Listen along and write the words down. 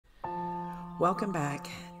Welcome back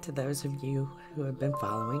to those of you who have been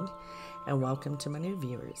following, and welcome to my new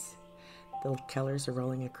viewers. The colors are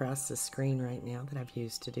rolling across the screen right now that I've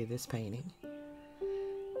used to do this painting.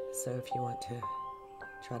 So if you want to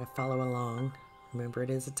try to follow along, remember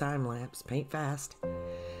it is a time lapse, paint fast.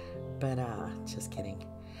 But just kidding.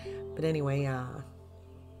 But anyway,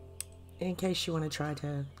 in case you want to try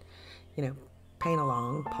to, paint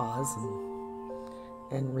along, pause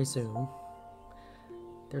and resume,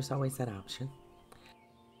 there's always that option.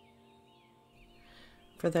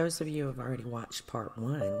 For those of you who have already watched part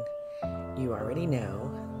 1, you already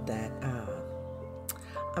know that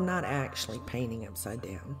I'm not actually painting upside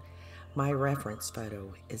down. My reference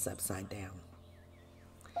photo is upside down.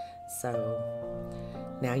 So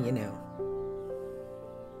now you know.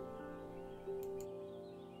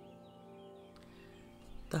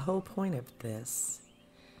 The whole point of this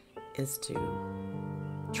is to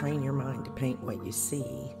train your mind to paint what you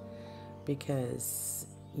see, because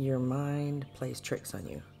your mind plays tricks on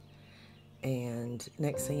you. And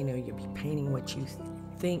next thing you know, you'll be painting what you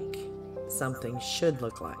think something should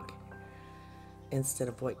look like instead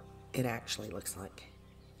of what it actually looks like.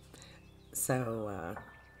 So,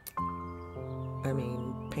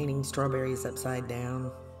 painting strawberries upside down,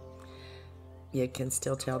 you can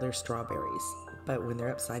still tell they're strawberries. But when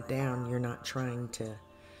they're upside down, you're not trying to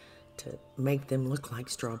make them look like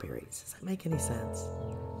strawberries. Does that make any sense?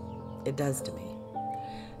 It does to me.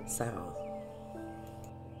 So,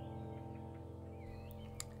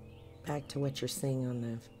 back to what you're seeing on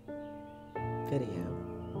the video.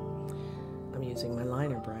 I'm using my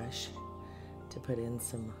liner brush to put in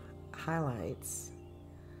some highlights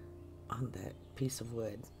on that piece of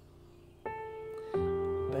wood.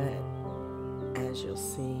 But as you'll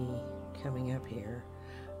see coming up here,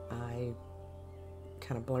 I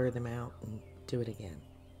kind of blur them out and do it again,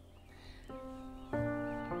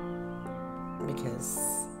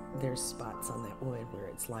 because there's spots on that wood where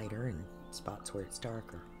it's lighter and spots where it's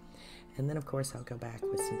darker. And then of course I'll go back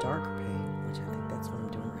with some darker paint, which I think that's what I'm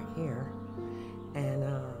doing right here, and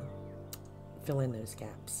fill in those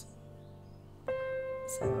gaps.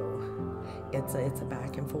 So it's a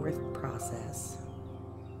back and forth process.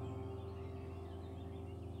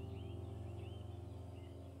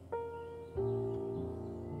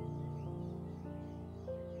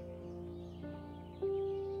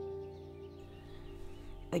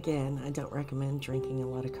 Again, I don't recommend drinking a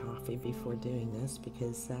lot of coffee before doing this,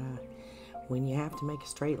 because when you have to make a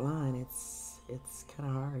straight line, it's kind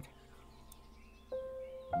of hard.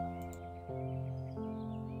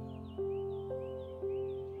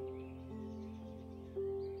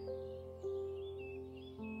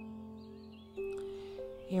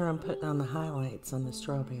 Here I'm putting on the highlights on the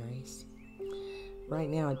strawberries. Right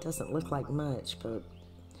now it doesn't look like much, but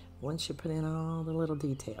once you put in all the little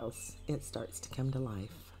details, it starts to come to life.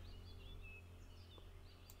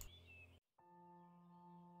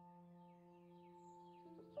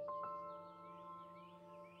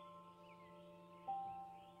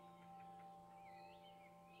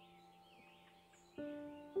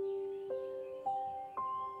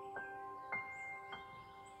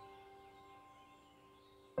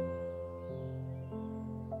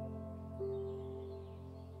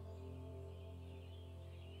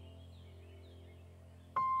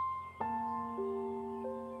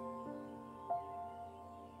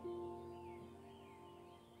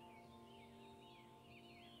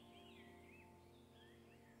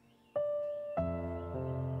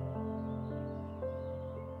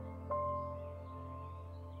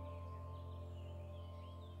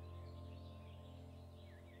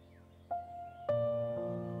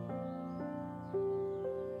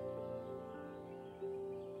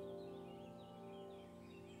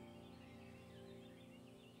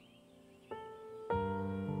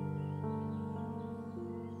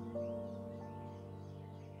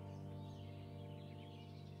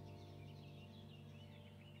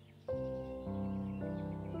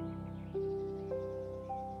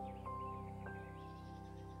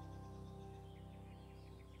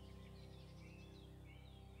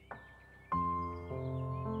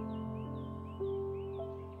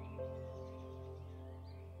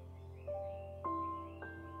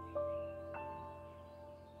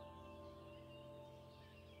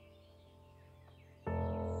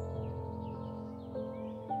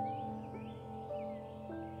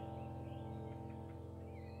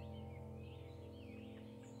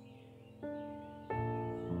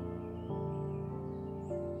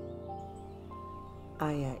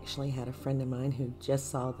 I actually had a friend of mine who just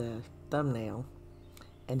saw the thumbnail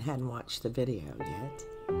and hadn't watched the video yet,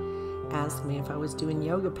 asked me if I was doing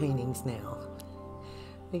yoga paintings now,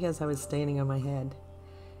 because I was standing on my head.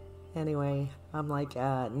 Anyway, I'm like,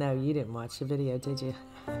 no, you didn't watch the video, did you?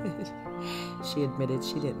 She admitted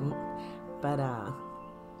she didn't. But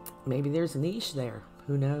maybe there's a niche there.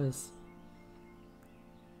 Who knows?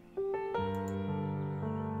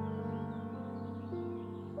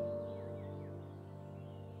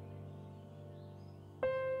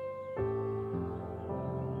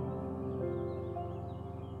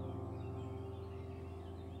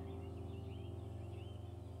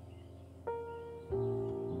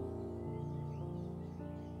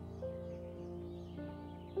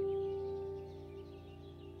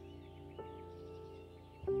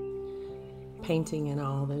 Painting in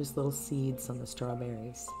all those little seeds on the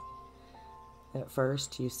strawberries. At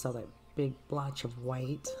first, you saw that big blotch of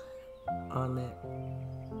white on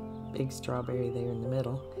that big strawberry there in the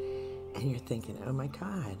middle, and you're thinking, oh my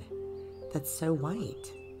God, that's so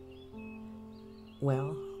white.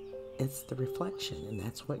 Well, it's the reflection, and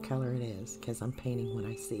that's what color it is, because I'm painting what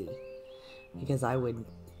I see. Because I would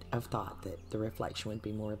have thought that the reflection would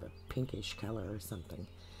be more of a pinkish color or something.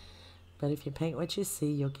 But if you paint what you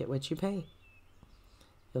see, you'll get what you paint.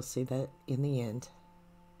 You'll see that in the end.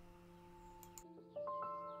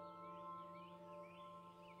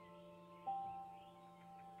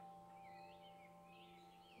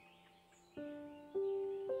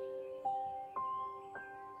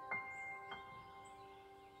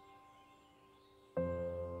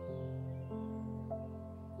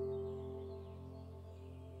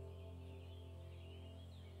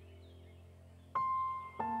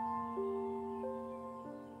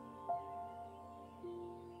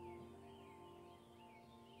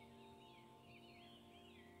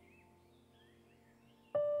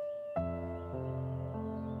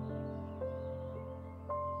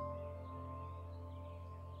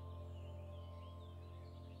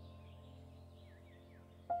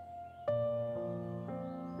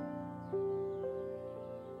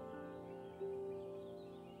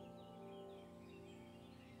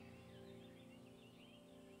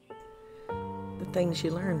 The things you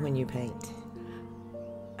learn when you paint.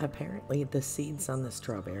 Apparently, the seeds on the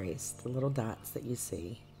strawberries, the little dots that you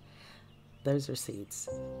see, those are seeds.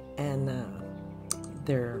 And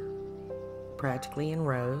they're practically in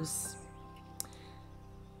rows,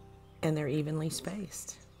 and they're evenly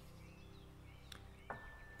spaced.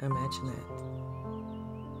 Imagine that.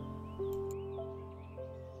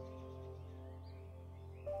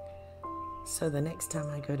 So the next time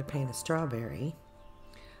I go to paint a strawberry,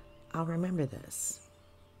 I'll remember this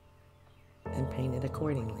and paint it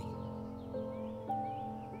accordingly.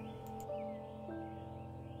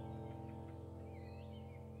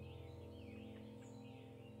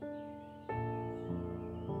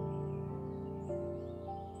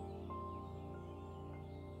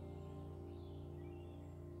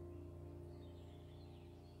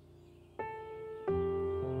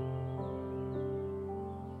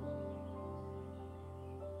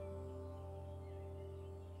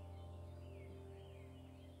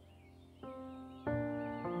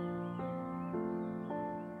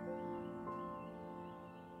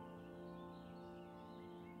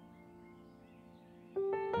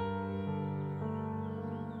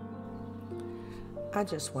 I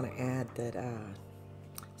just want to add that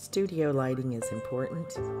studio lighting is important,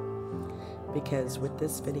 because with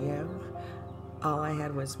this video, all I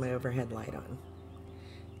had was my overhead light on.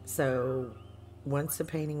 So once the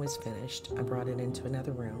painting was finished, I brought it into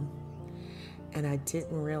another room, and I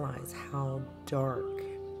didn't realize how dark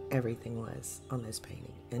everything was on this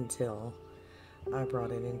painting until I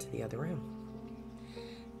brought it into the other room.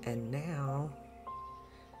 And now,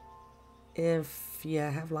 if you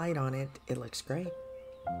have light on it, it looks great.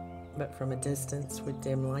 But from a distance with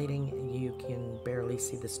dim lighting, you can barely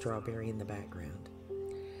see the strawberry in the background.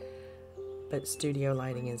 But studio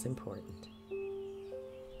lighting is important.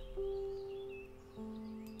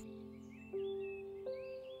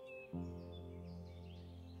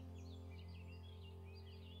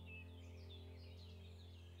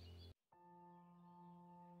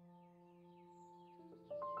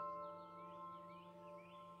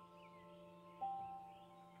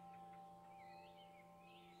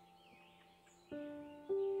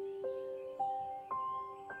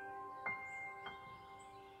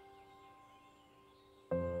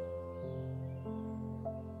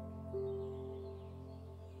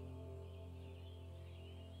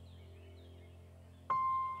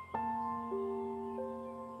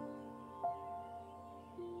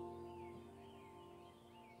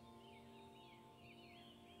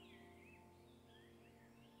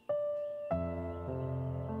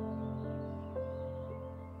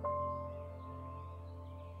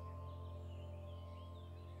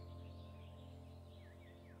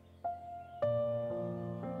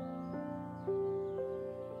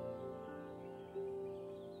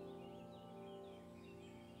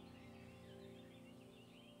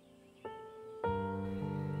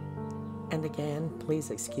 And again, please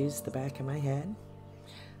excuse the back of my head.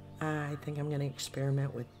 I think I'm going to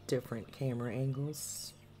experiment with different camera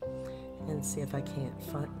angles and see if I can't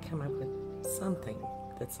come up with something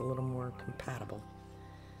that's a little more compatible.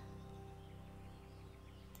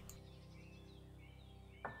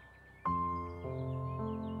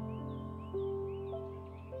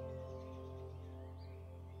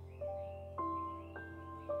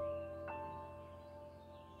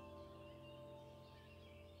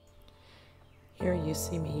 Here you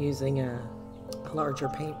see me using a larger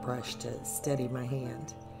paintbrush to steady my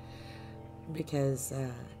hand, because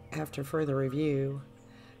after further review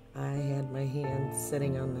I had my hand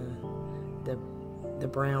sitting on the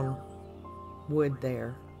brown wood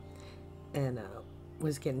there and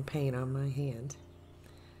was getting paint on my hand,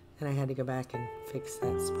 and I had to go back and fix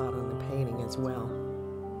that spot on the painting as well.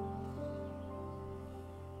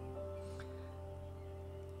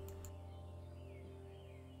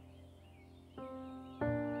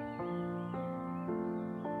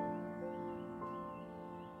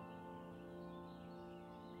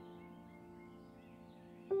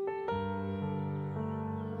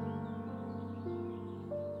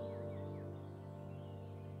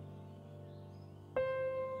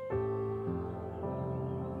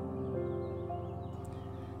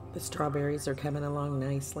 The strawberries are coming along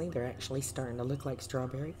nicely. They're actually starting to look like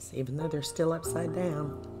strawberries, even though they're still upside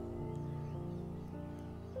down.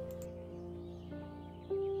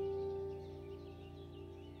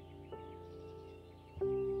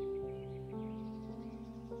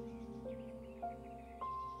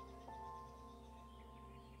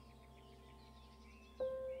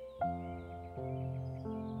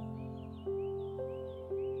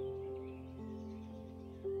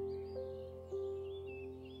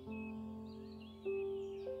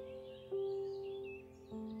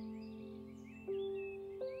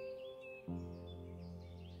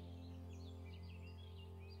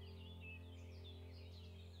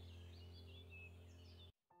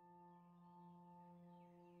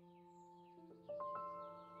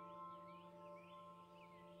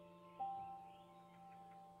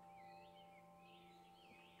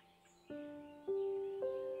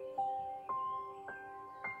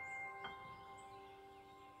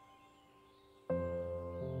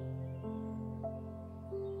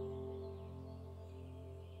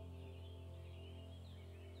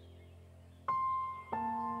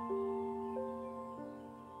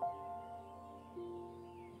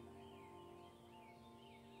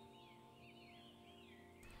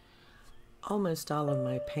 Almost all of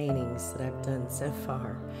my paintings that I've done so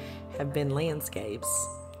far have been landscapes,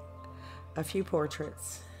 a few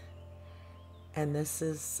portraits, and this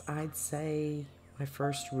is, I'd say, my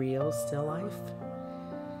first real still life.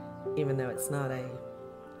 Even though it's not a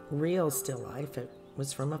real still life, it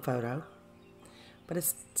was from a photo, but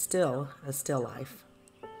it's still a still life.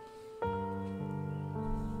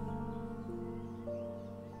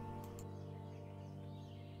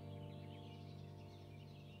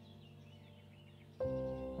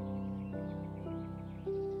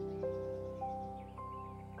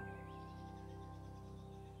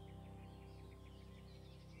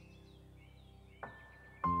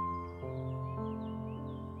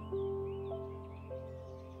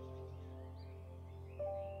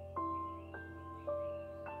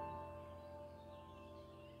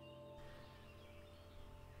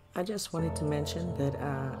 I just wanted to mention that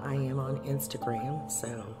I am on Instagram,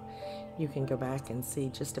 so you can go back and see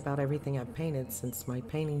just about everything I've painted since my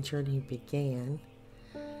painting journey began.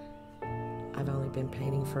 I've only been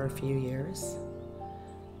painting for a few years,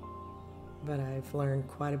 but I've learned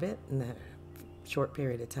quite a bit in that short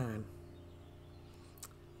period of time.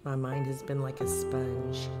 My mind has been like a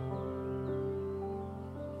sponge.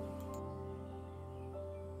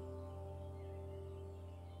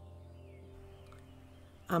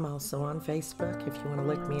 I'm also on Facebook if you want to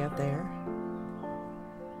look me up there.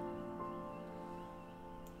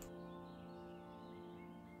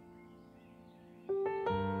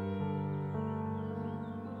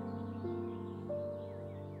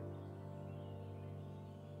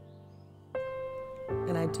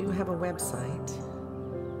 And I do have a website.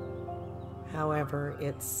 However,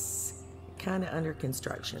 it's kind of under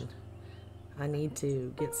construction. I need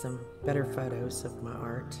to get some better photos of my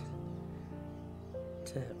art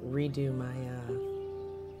to redo my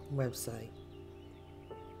website.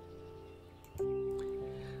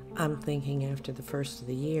 I'm thinking after the first of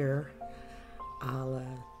the year, I'll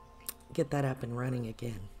get that up and running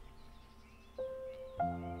again.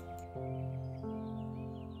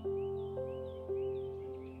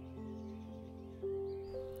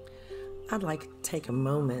 I'd like to take a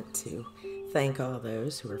moment to thank all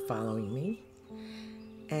those who are following me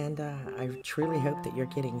And I truly hope that you're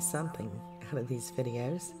getting something out of these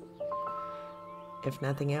videos. If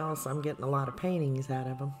nothing else, I'm getting a lot of paintings out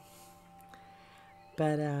of them.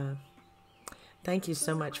 But thank you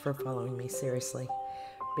so much for following me, seriously,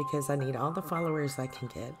 because I need all the followers I can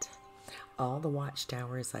get, all the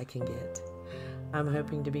watchtowers I can get. I'm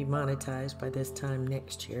hoping to be monetized by this time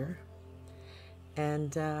next year.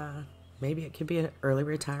 And maybe it could be an early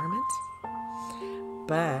retirement.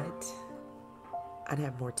 But I'd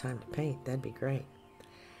have more time to paint. That'd be great.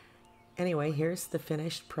 Anyway, here's the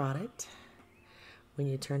finished product. When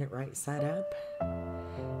you turn it right side up,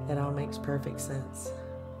 it all makes perfect sense.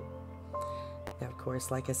 Now, of course,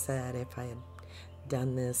 like I said, if I had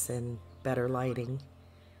done this in better lighting,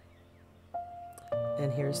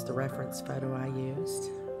 and here's the reference photo I used.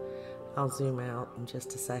 I'll zoom out in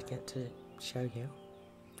just a second to show you.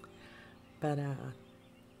 But,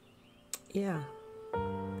 yeah.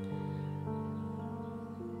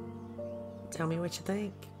 Tell me what you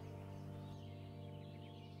think.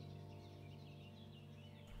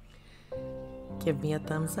 Give me a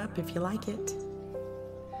thumbs up if you like it.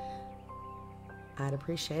 I'd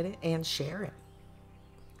appreciate it. And share it.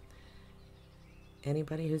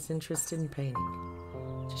 Anybody who's interested in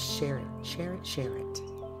painting, just share it, share it, share it.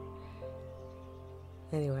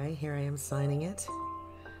 Anyway, here I am signing it,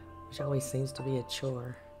 which always seems to be a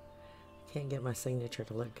chore. Can't get my signature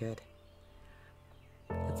to look good.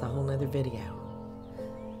 That's a whole nother video.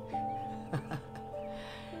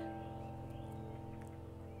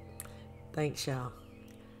 Thanks, y'all.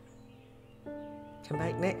 Come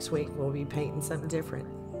back next week. We'll be painting something different.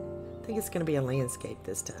 I think it's going to be a landscape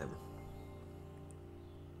this time.